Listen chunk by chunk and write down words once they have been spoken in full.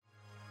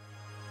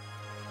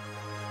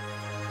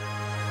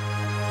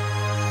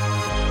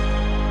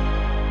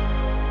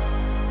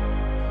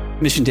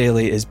Mission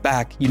Daily is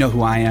back. You know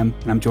who I am,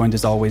 and I'm joined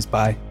as always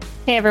by...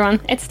 Hey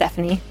everyone, it's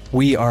Stephanie.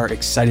 We are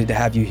excited to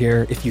have you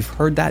here. If you've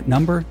heard that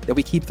number that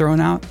we keep throwing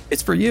out,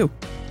 it's for you.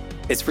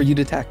 It's for you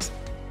to text.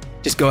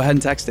 Just go ahead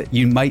and text it.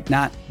 You might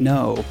not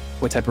know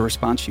what type of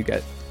response you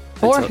get.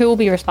 Or who will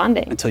be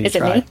responding. Until you is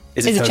try. It me?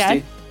 Is it Toasty?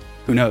 Chad?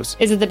 Who knows?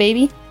 Is it the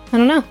baby? I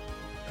don't know.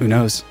 Who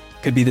knows?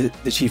 Could be the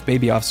chief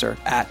baby officer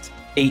at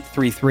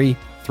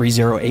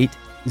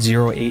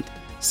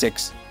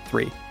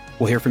 833-308-0863.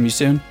 We'll hear from you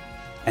soon.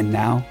 And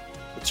now,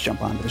 let's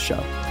jump on to the show.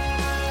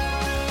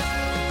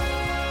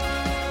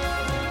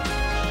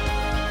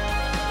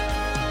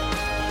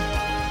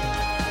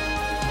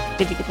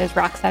 Did you get those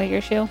rocks out of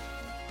your shoe?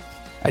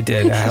 I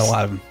did. I had a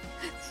lot of them.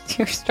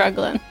 You're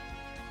struggling.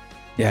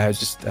 Yeah, I was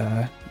just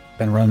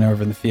been running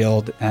over in the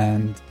field.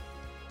 And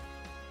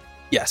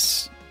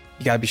yes,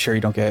 you got to be sure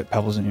you don't get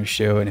pebbles in your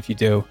shoe. And if you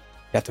do, you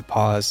have to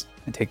pause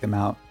and take them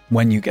out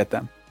when you get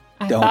them.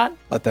 Don't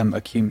let them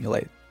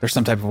accumulate. There's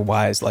some type of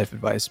wise life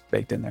advice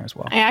baked in there as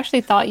well. I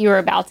actually thought you were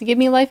about to give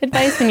me life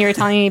advice when you were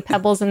telling me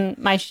pebbles in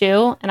my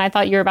shoe. And I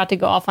thought you were about to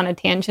go off on a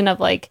tangent of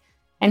like,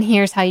 and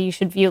here's how you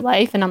should view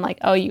life. And I'm like,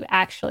 oh, you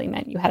actually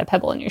meant you had a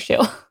pebble in your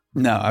shoe.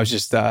 No, I was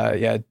just,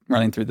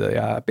 running through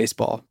the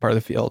baseball part of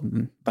the field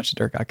and a bunch of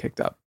dirt got kicked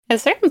up. At a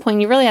certain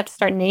point, you really have to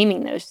start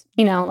naming those,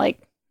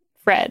 like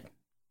Fred.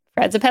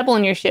 Fred's a pebble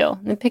in your shoe.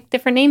 And pick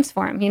different names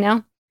for him,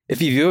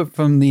 If you view it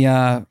from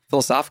the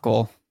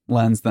philosophical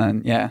lens,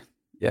 then yeah.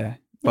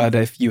 But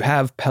if you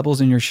have pebbles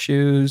in your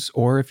shoes,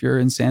 or if you're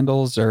in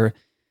sandals, or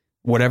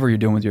whatever you're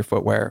doing with your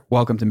footwear,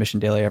 welcome to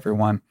Mission Daily,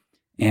 everyone.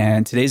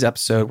 And today's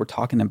episode, we're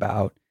talking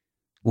about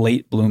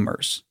late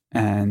bloomers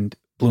and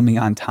blooming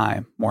on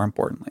time, more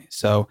importantly.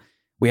 So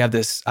we have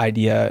this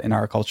idea in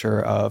our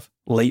culture of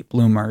late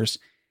bloomers.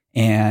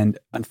 And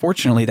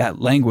unfortunately,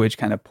 that language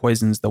kind of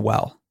poisons the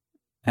well.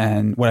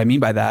 And what I mean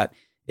by that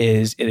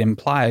is it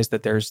implies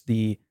that there's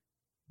the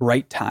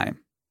right time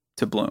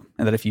to bloom,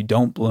 and that if you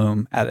don't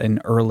bloom at an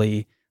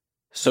early,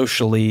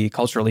 socially,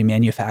 culturally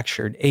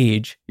manufactured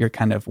age, you're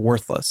kind of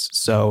worthless.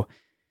 So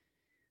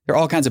there are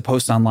all kinds of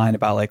posts online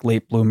about like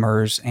late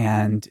bloomers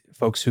and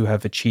folks who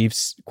have achieved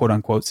quote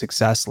unquote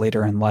success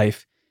later in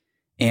life.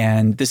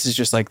 And this is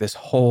just like this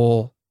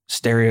whole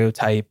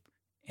stereotype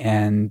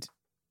and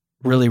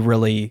really,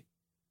 really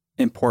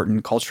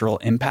important cultural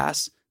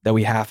impasse that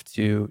we have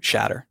to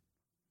shatter.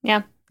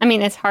 Yeah. I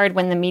mean, it's hard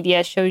when the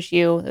media shows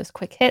you those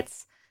quick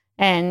hits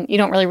and you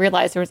don't really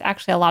realize there was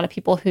actually a lot of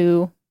people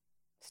who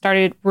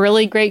started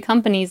really great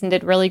companies and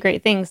did really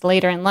great things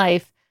later in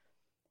life.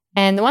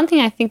 And the one thing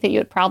I think that you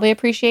would probably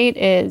appreciate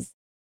is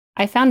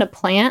I found a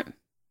plant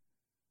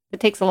that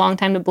takes a long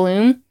time to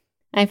bloom.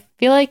 And I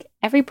feel like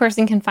every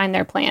person can find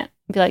their plant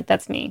and be like,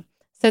 that's me.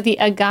 So the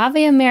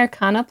Agave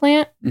Americana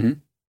plant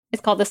is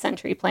called the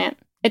century plant.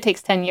 It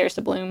takes 10 years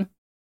to bloom.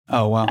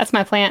 Oh, wow. That's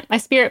my plant, my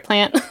spirit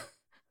plant.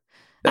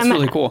 That's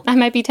really cool. I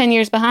might be 10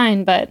 years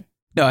behind, but...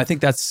 No, I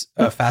think that's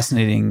a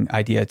fascinating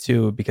idea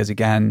too, because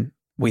again,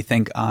 we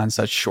think on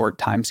such short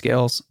time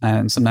scales.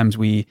 And sometimes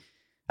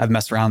I've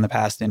messed around in the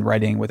past in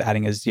writing with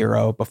adding a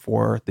 0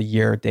 before the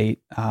year date.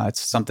 It's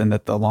something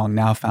that the Long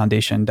Now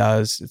Foundation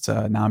does. It's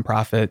a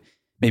nonprofit.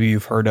 Maybe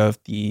you've heard of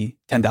the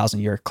 10,000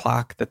 year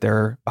clock that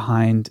they're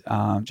behind.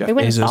 Jeff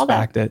Bezos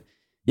backed it.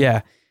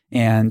 Yeah.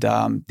 And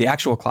the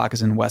actual clock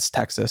is in West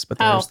Texas, but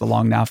there's the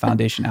Long Now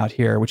Foundation out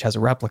here, which has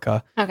a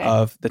replica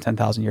of the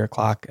 10,000 year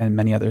clock and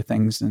many other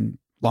things and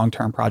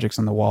long-term projects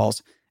on the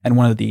walls. And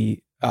one of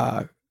the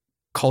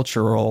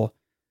cultural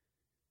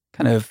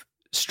kind of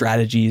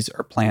strategies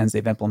or plans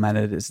they've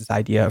implemented is this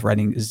idea of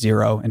writing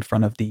 0 in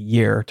front of the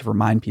year to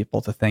remind people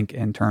to think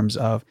in terms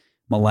of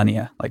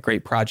millennia. Like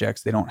great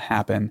projects, they don't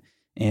happen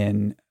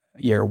in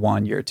year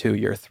 1, year 2,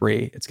 year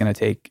 3. It's going to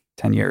take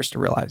 10 years to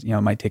realize,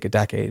 it might take a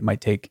decade, it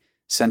might take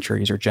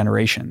centuries or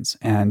generations.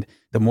 And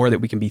the more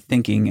that we can be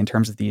thinking in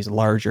terms of these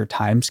larger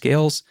time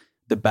scales,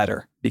 the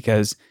better,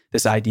 because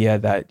this idea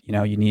that,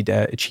 you need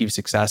to achieve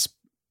success,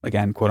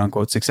 again, quote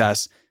unquote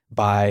success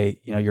by,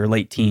 your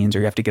late teens, or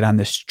you have to get on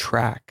this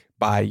track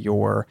by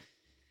your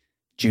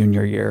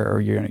junior year or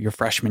your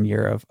freshman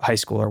year of high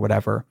school or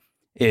whatever,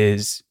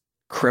 is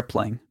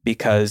crippling,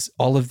 because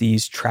all of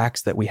these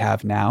tracks that we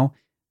have now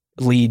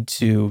lead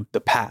to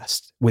the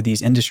past with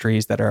these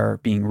industries that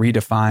are being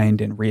redefined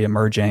and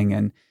reemerging,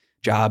 and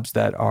jobs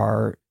that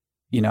are,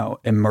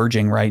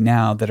 emerging right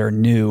now that are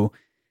new,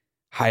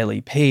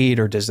 highly paid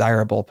or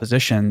desirable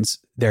positions.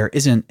 There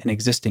isn't an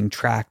existing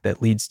track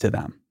that leads to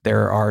them.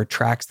 There are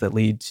tracks that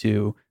lead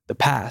to the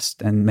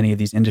past and many of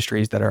these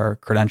industries that are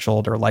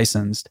credentialed or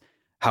licensed.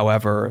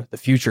 However, the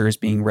future is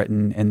being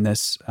written in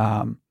this,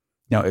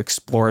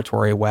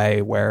 exploratory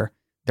way where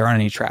there aren't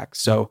any tracks.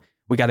 So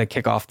we got to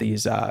kick off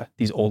these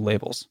old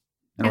labels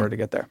in order to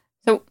get there.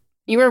 So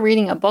you were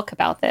reading a book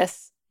about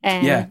this.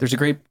 And yeah, there's a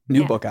great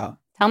new book out.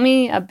 Tell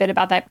me a bit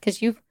about that,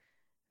 because you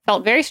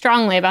felt very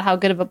strongly about how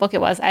good of a book it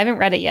was. I haven't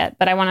read it yet,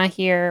 but I want to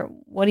hear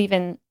what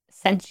even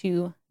sent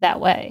you that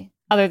way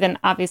other than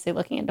obviously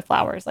looking into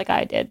flowers like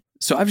I did.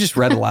 So I've just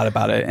read a lot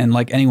about it. And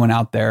like anyone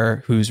out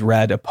there who's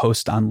read a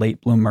post on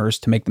late bloomers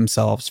to make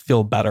themselves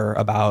feel better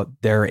about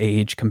their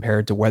age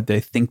compared to what they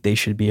think they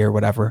should be or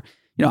whatever,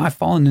 I've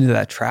fallen into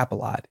that trap a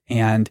lot.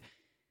 And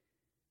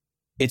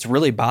it's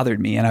really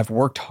bothered me. And I've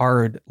worked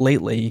hard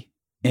lately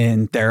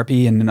in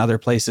therapy and in other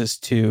places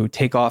to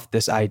take off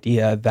this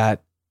idea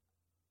that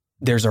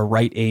there's a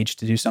right age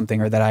to do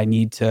something, or that I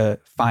need to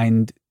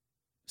find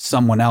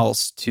someone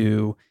else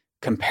to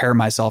compare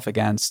myself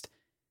against.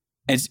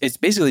 It's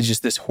basically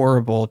just this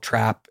horrible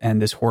trap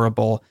and this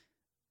horrible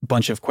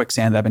bunch of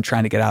quicksand that I've been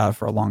trying to get out of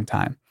for a long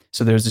time.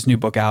 So there's this new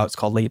book out. It's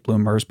called Late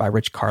Bloomers by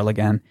Rich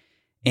Carligan.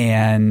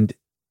 And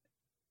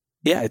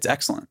yeah, it's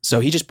excellent. So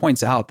he just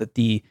points out that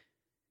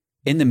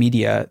in the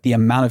media, the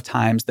amount of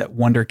times that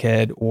Wonder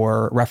Kid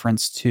or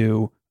reference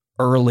to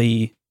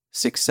early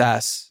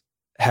success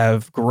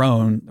have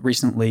grown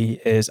recently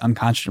is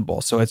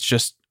unconscionable. So it's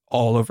just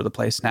all over the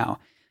place now.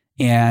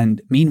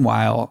 And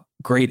meanwhile,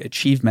 great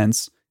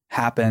achievements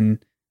happen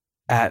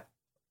they're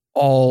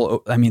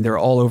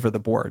all over the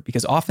board,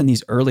 because often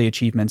these early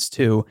achievements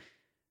too,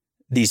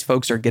 these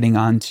folks are getting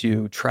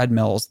onto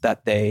treadmills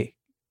that they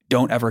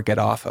don't ever get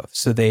off of.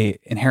 So they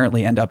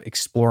inherently end up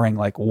exploring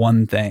like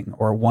one thing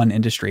or one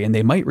industry, and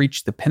they might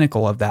reach the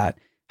pinnacle of that.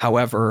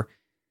 However,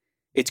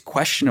 it's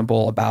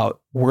questionable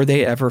about, were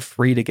they ever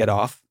free to get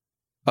off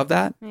of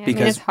that? Yeah,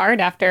 because it's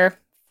hard after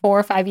 4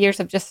 or 5 years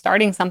of just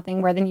starting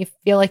something where then you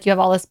feel like you have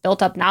all this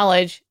built up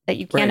knowledge that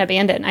you can't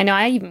abandon. I know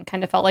I even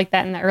kind of felt like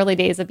that in the early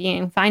days of being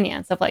in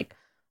finance, of like,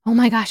 oh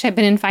my gosh, I've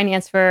been in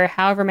finance for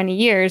however many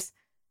years.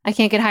 I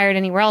can't get hired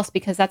anywhere else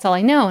because that's all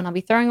I know. And I'll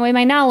be throwing away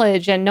my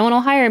knowledge and no one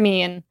will hire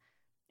me. And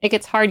it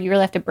gets hard. You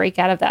really have to break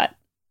out of that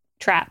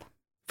trap.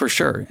 For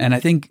sure. And I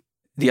think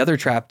the other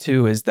trap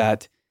too is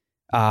that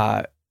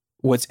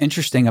what's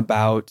interesting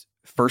about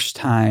first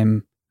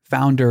time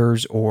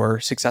founders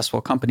or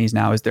successful companies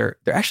now is they're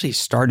actually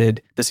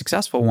started, the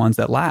successful ones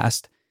that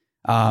last,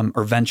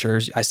 or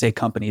ventures. I say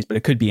companies, but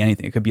it could be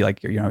anything. It could be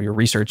like your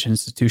research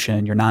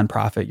institution, your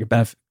nonprofit, your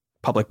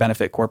public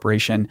benefit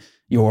corporation,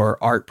 your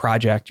art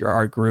project, your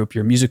art group,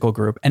 your musical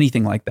group,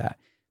 anything like that.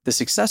 The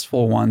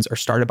successful ones are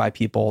started by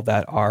people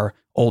that are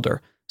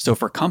older. So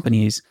for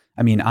companies,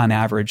 on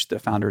average, the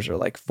founders are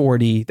like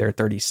 40, they're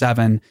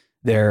 37,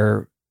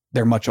 they're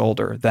much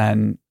older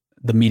than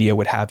the media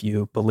would have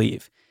you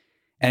believe.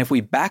 And if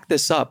we back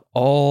this up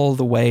all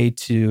the way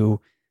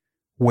to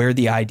where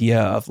the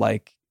idea of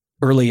like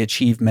early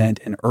achievement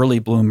and early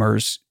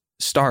bloomers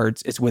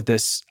starts, it's with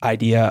this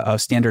idea of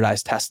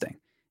standardized testing.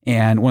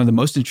 And one of the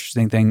most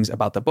interesting things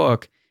about the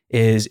book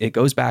is it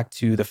goes back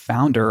to the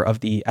founder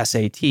of the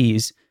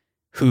SATs,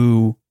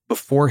 who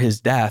before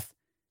his death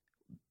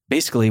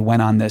basically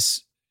went on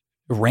this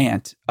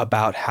rant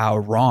about how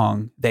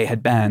wrong they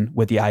had been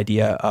with the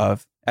idea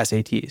of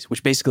SATs,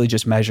 which basically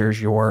just measures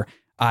your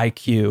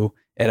IQ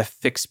at a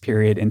fixed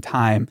period in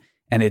time.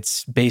 And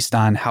it's based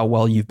on how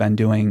well you've been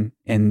doing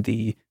in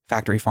the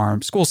factory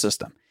farm school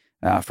system,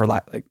 for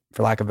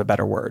lack of a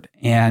better word.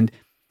 And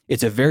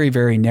it's a very,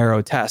 very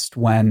narrow test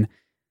when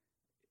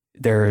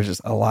there's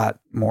a lot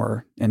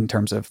more in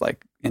terms of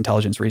like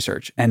intelligence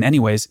research. And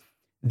anyways,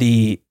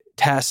 the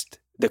test,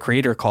 the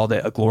creator called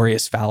it a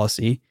glorious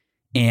fallacy.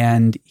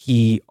 And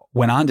he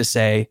went on to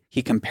say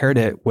he compared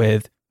it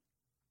with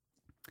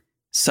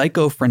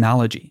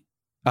psychophrenology.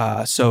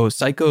 Let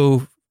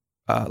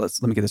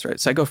me get this right.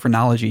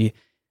 Psychophrenology,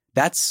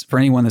 that's, for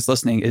anyone that's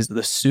listening, is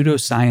the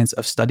pseudoscience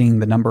of studying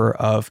the number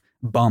of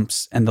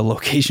bumps and the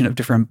location of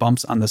different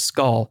bumps on the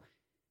skull.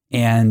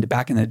 And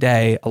back in the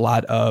day, a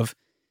lot of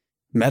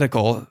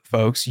medical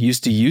folks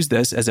used to use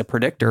this as a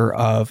predictor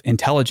of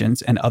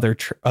intelligence and other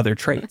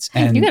traits.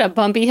 And you got a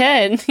bumpy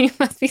head. You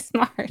must be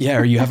smart. Yeah,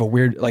 or you have a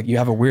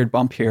weird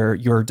bump here.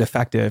 You're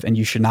defective, and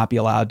you should not be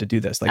allowed to do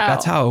this.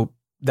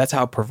 That's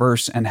how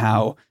perverse and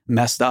how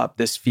messed up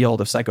this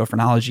field of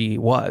psychophrenology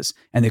was.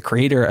 And the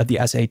creator of the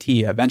SAT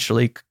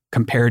eventually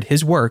compared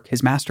his work,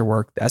 his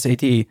masterwork, the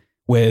SAT,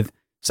 with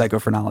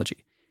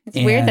psychophrenology. It's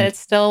weird that it's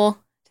still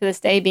to this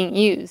day being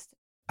used.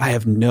 I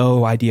have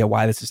no idea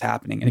why this is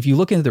happening. And if you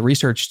look into the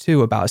research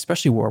too about,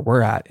 especially where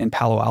we're at in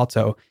Palo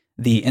Alto,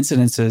 the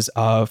incidences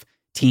of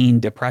teen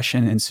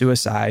depression and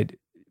suicide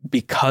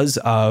because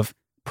of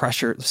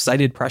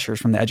cited pressures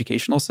from the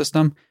educational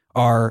system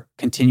are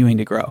continuing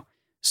to grow.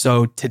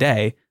 So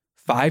today,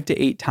 5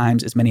 to 8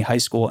 times as many high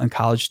school and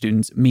college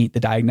students meet the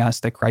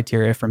diagnostic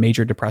criteria for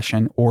major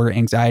depression or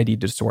anxiety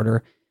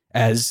disorder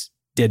as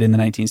did in the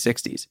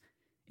 1960s.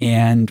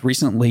 And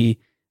recently,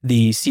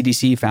 the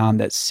CDC found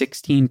that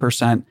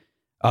 16%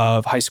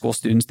 of high school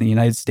students in the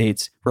United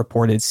States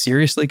reported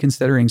seriously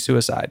considering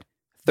suicide.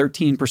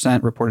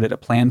 13% reported a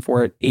plan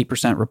for it.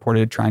 8%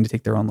 reported trying to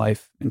take their own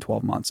life in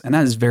 12 months. And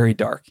that is very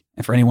dark.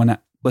 And for anyone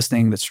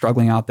listening that's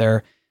struggling out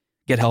there,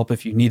 get help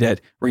if you need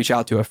it. Reach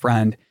out to a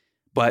friend.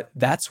 But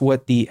that's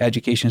what the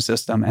education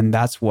system and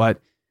that's what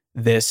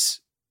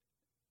this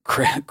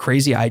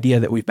crazy idea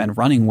that we've been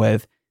running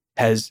with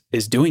is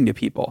doing to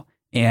people.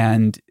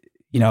 And,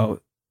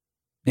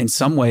 in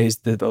some ways,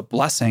 the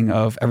blessing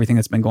of everything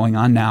that's been going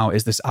on now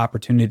is this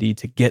opportunity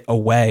to get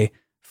away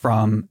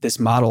from this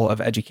model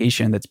of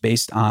education that's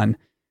based on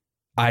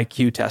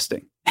IQ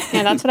testing.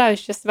 Yeah, that's what I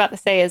was just about to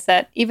say, is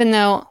that even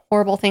though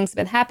horrible things have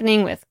been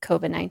happening with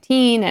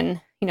COVID-19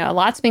 and, a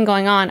lot's been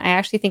going on, I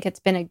actually think it's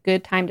been a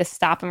good time to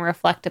stop and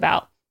reflect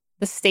about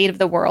the state of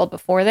the world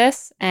before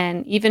this.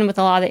 And even with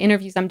a lot of the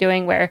interviews I'm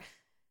doing where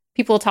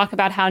people talk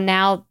about how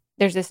now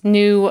there's this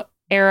new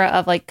era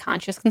of like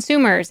conscious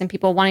consumers and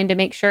people wanting to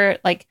make sure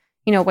like,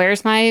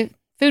 where's my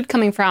food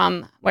coming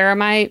from?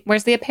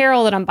 Where's the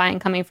apparel that I'm buying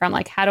coming from?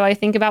 Like, how do I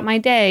think about my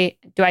day?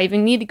 Do I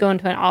even need to go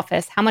into an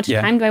office? How much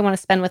time do I want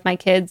to spend with my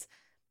kids?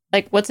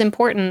 Like, what's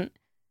important?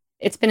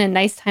 It's been a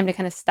nice time to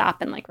kind of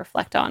stop and like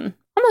reflect on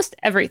almost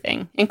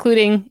everything,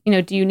 including,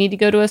 do you need to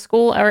go to a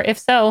school? Or if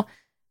so,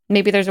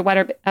 maybe there's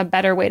a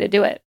better way to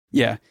do it.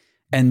 Yeah.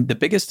 And the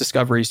biggest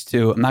discoveries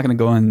too, I'm not going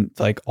to go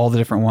into like all the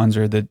different ones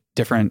or the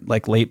different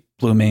like late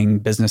blooming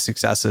business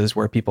successes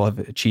where people have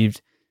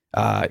achieved,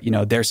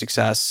 their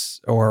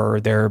success or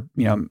their,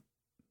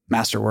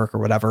 masterwork or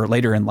whatever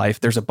later in life.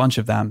 There's a bunch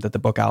of them that the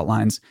book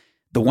outlines.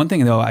 The one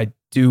thing though, I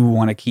do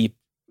want to keep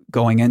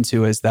going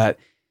into is that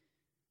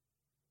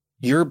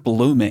you're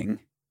blooming,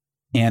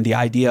 and the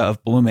idea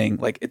of blooming,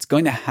 like it's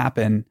going to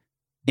happen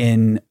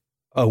in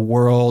a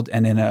world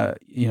and in a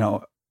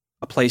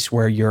place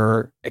where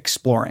you're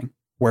exploring,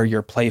 where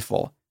you're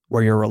playful,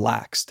 where you're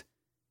relaxed.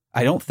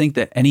 I don't think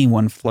that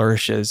anyone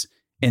flourishes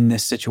in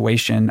this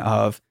situation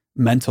of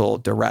mental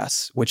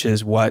duress, which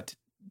is what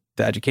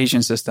the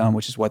education system,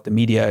 which is what the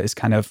media is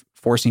kind of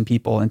forcing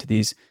people into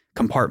these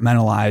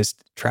compartmentalized,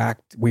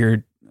 tracked,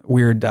 weird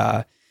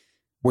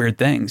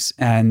things.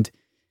 And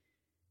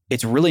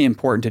it's really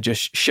important to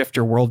just shift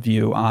your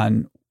worldview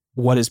on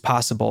what is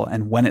possible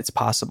and when it's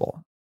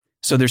possible.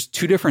 So there's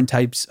two different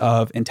types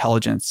of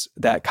intelligence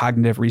that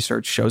cognitive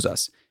research shows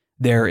us.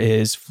 There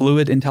is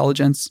fluid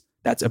intelligence,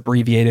 that's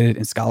abbreviated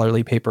in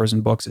scholarly papers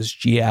and books as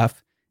GF,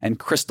 and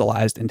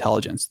crystallized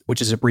intelligence,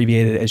 which is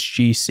abbreviated as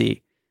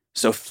GC.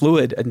 So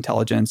fluid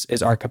intelligence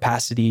is our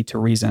capacity to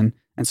reason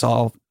and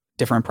solve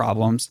different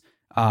problems,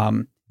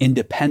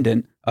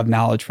 independent of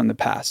knowledge from the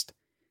past.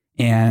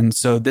 And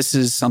so this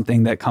is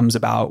something that comes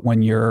about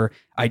when you're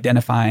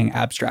identifying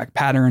abstract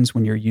patterns,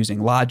 when you're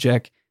using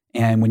logic,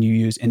 and when you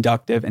use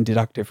inductive and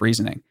deductive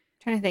reasoning.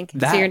 I'm trying to think.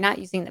 So you're not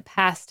using the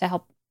past to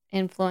help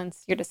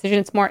influence your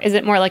decision. Is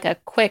it more like a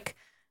quick,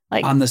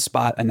 like on the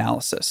spot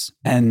analysis?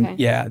 And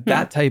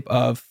that type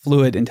of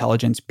fluid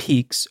intelligence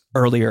peaks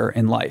earlier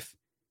in life.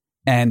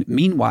 And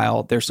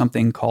meanwhile, there's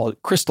something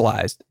called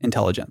crystallized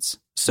intelligence.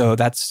 So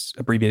that's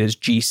abbreviated as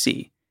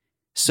GC.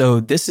 So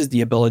this is the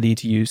ability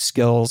to use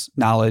skills,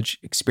 knowledge,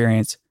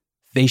 experience,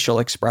 facial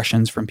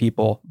expressions from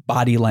people,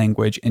 body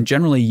language, and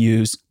generally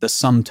use the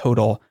sum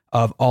total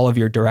of all of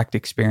your direct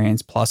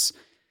experience plus,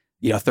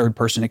 third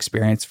person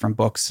experience from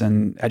books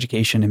and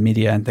education and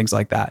media and things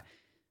like that.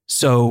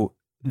 So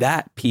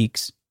that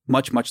peaks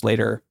much, much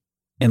later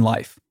in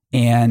life.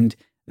 And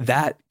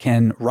that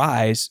can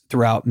rise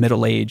throughout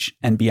middle age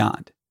and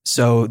beyond.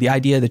 So the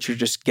idea that you're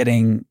just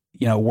getting,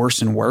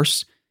 worse and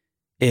worse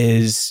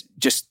is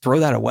just throw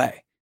that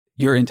away.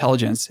 Your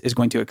intelligence is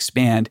going to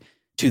expand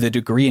to the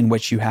degree in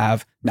which you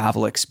have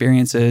novel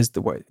experiences,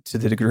 to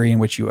the degree in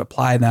which you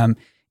apply them.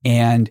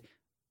 And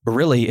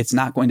really, it's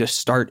not going to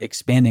start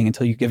expanding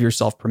until you give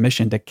yourself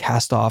permission to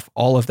cast off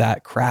all of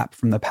that crap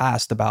from the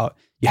past about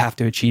you have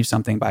to achieve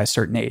something by a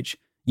certain age.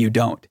 You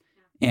don't.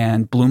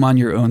 And bloom on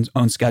your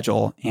own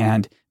schedule.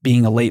 And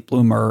being a late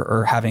bloomer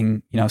or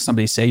having,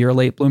 somebody say you're a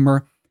late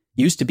bloomer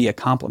used to be a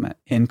compliment.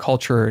 In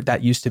culture,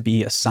 that used to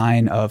be a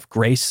sign of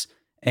grace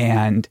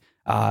and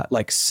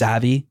like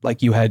savvy,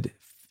 like you had,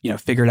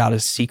 figured out a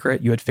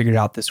secret. You had figured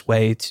out this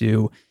way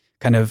to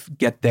kind of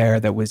get there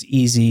that was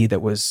easy,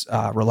 that was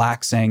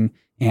relaxing,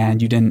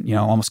 and you didn't,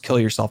 almost kill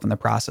yourself in the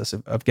process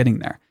of getting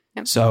there.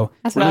 Yep. So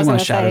I really want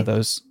to shatter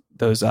those,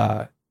 there's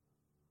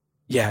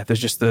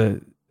just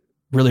the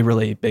really,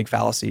 really big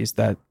fallacies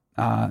that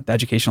the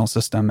educational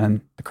system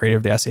and the creator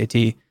of the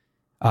SAT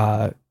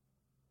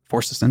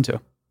forced us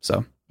into.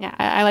 So yeah,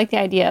 I like the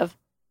idea of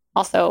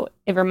also,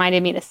 it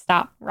reminded me to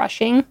stop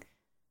rushing.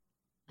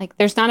 Like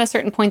there's not a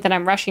certain point that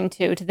I'm rushing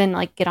to then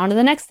like get on to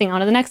the next thing.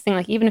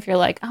 Like even if you're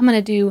like, I'm going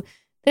to do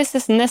this,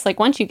 and this, like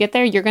once you get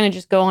there, you're going to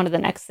just go on to the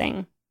next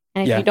thing.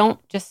 And if you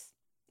don't just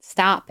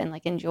stop and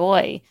like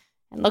enjoy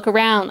and look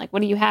around, like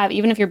what do you have?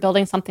 Even if you're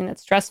building something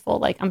that's stressful,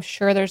 like I'm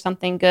sure there's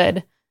something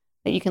good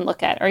that you can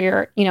look at, or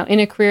you're, in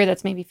a career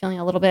that's maybe feeling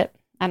a little bit,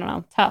 I don't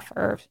know, tough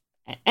or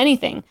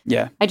anything.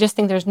 Yeah. I just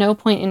think there's no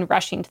point in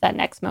rushing to that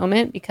next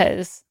moment,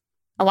 because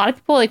a lot of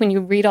people, like when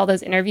you read all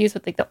those interviews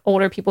with like the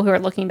older people who are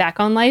looking back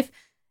on life,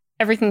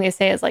 everything they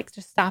say is like,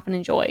 just stop and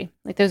enjoy.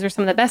 Like those are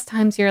some of the best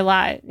times of your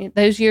life.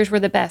 Those years were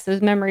the best.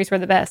 Those memories were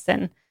the best.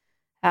 And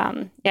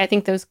I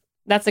think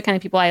that's the kind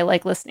of people I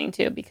like listening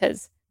to,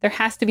 because there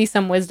has to be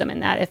some wisdom in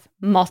that if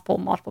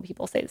multiple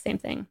people say the same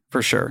thing.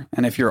 For sure.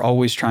 And if you're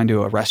always trying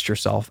to arrest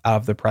yourself out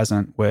of the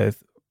present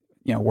with,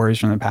 worries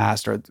from the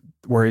past or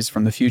worries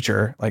from the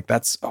future, like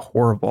that's a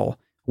horrible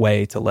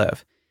way to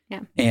live.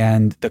 Yeah.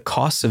 And the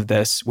costs of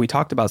this, we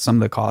talked about some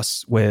of the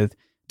costs with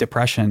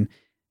depression.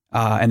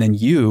 And then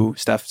you,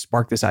 Steph,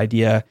 sparked this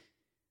idea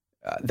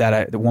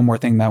the one more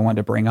thing that I wanted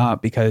to bring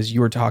up, because you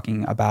were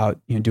talking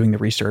about doing the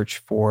research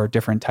for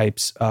different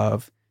types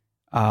of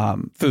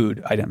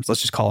food items.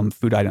 Let's just call them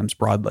food items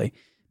broadly,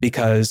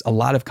 because a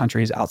lot of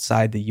countries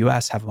outside the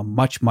US have a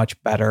much, much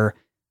better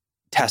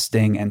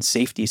testing and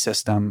safety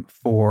system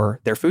for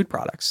their food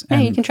products. Yeah,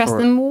 and you can trust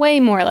them way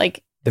more,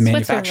 like the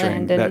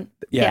manufacturing,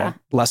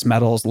 less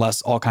metals,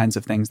 less all kinds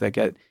of things that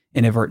get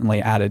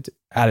inadvertently added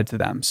to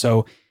them.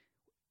 So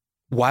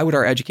why would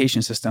our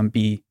education system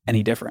be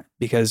any different?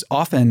 Because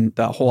often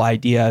the whole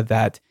idea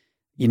that,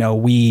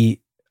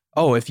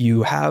 if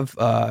you have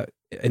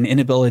an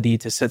inability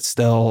to sit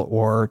still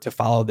or to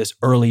follow this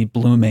early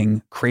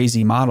blooming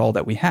crazy model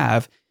that we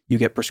have, you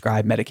get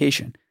prescribed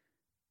medication.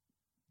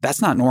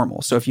 That's not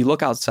normal. So if you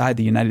look outside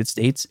the United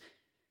States,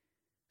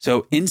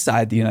 so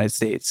inside the United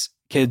States,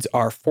 kids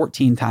are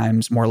 14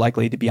 times more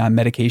likely to be on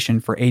medication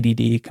for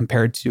ADD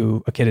compared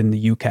to a kid in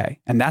the UK.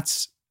 And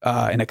that's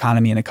an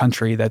economy in a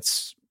country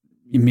that's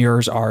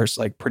mirrors ours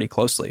like pretty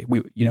closely.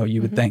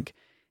 You would think.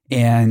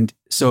 And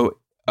so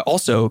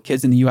also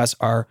kids in the US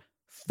are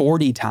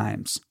 40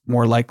 times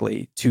more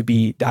likely to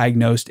be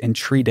diagnosed and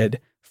treated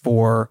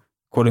for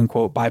quote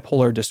unquote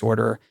bipolar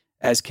disorder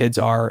as kids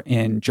are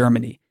in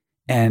Germany.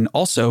 And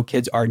also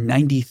kids are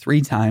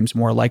 93 times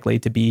more likely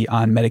to be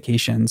on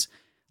medications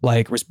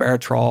like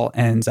resveratrol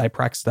and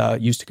Zyprexa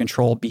used to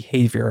control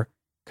behavior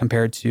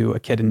compared to a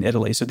kid in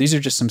Italy. So these are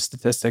just some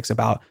statistics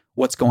about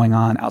what's going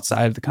on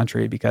outside of the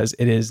country, because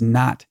it is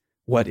not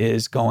what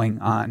is going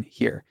on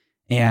here.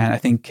 And I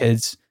think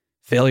kids'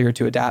 failure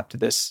to adapt to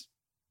this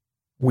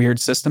weird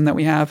system that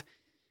we have,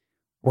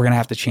 we're going to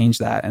have to change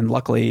that. And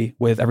luckily,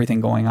 with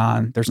everything going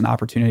on, there's an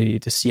opportunity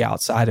to see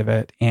outside of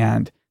it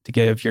and to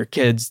give your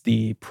kids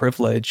the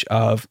privilege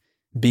of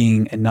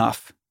being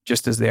enough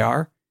just as they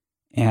are.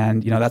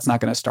 And, that's not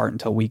going to start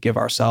until we give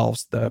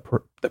ourselves the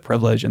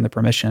privilege and the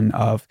permission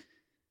of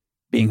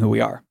being who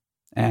we are.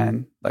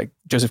 And like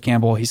Joseph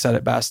Campbell, he said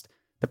it best,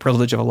 the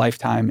privilege of a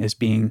lifetime is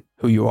being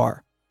who you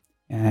are.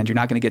 And you're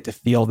not going to get to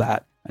feel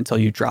that until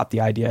you drop the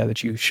idea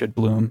that you should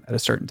bloom at a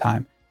certain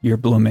time. You're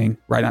blooming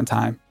right on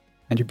time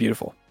and you're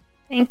beautiful.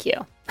 Thank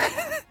you.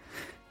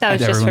 That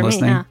was just for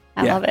me. Huh?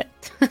 I love it.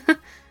 All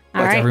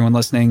right. To everyone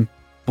listening,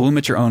 bloom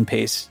at your own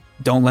pace.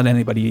 Don't let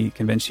anybody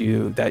convince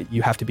you that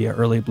you have to be an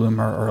early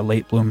bloomer or a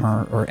late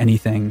bloomer or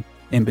anything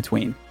in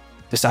between.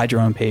 Decide your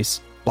own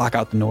pace, block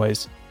out the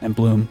noise, and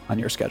bloom on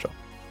your schedule.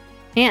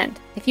 And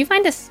if you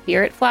find a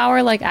spirit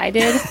flower like I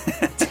did,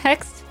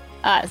 text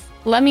us.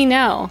 Let me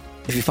know.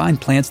 If you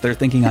find plants that are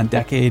thinking on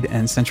decade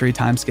and century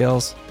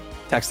timescales,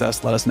 text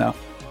us. Let us know.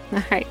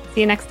 All right.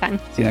 See you next time.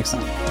 See you next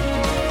time.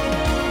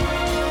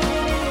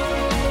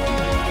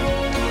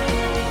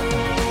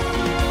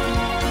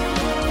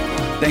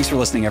 Thanks for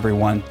listening,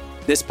 everyone.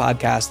 This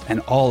podcast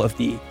and all of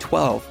the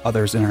 12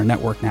 others in our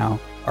network now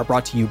are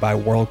brought to you by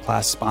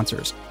world-class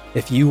sponsors.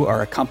 If you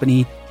are a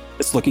company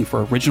that's looking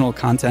for original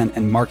content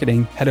and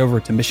marketing, head over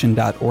to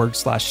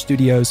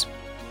mission.org/studios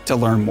to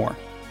learn more.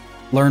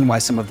 Learn why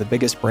some of the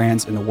biggest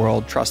brands in the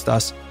world trust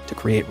us to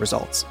create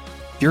results.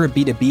 If you're a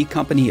B2B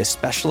company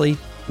especially,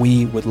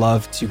 we would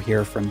love to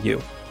hear from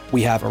you.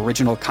 We have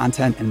original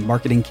content and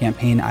marketing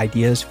campaign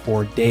ideas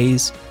for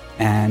days,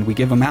 and we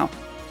give them out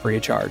free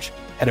of charge.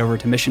 Head over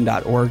to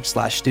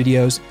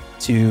mission.org/studios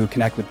to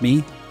connect with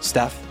me,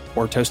 Steph,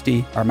 or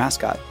Toasty, our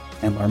mascot,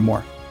 and learn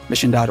more.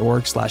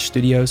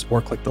 Mission.org/studios,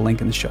 or click the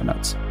link in the show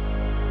notes.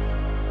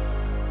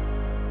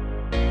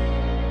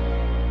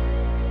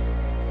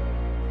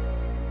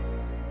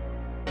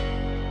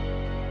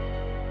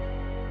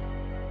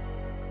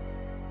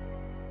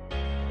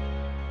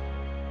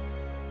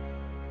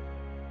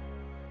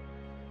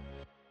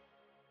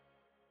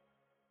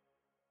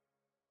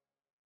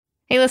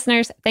 Hey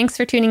listeners, thanks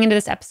for tuning into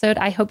this episode.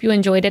 I hope you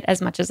enjoyed it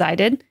as much as I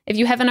did. If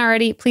you haven't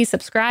already, please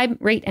subscribe,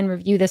 rate, and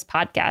review this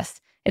podcast.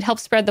 It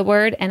helps spread the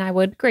word, and I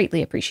would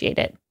greatly appreciate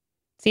it.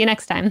 See you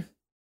next time.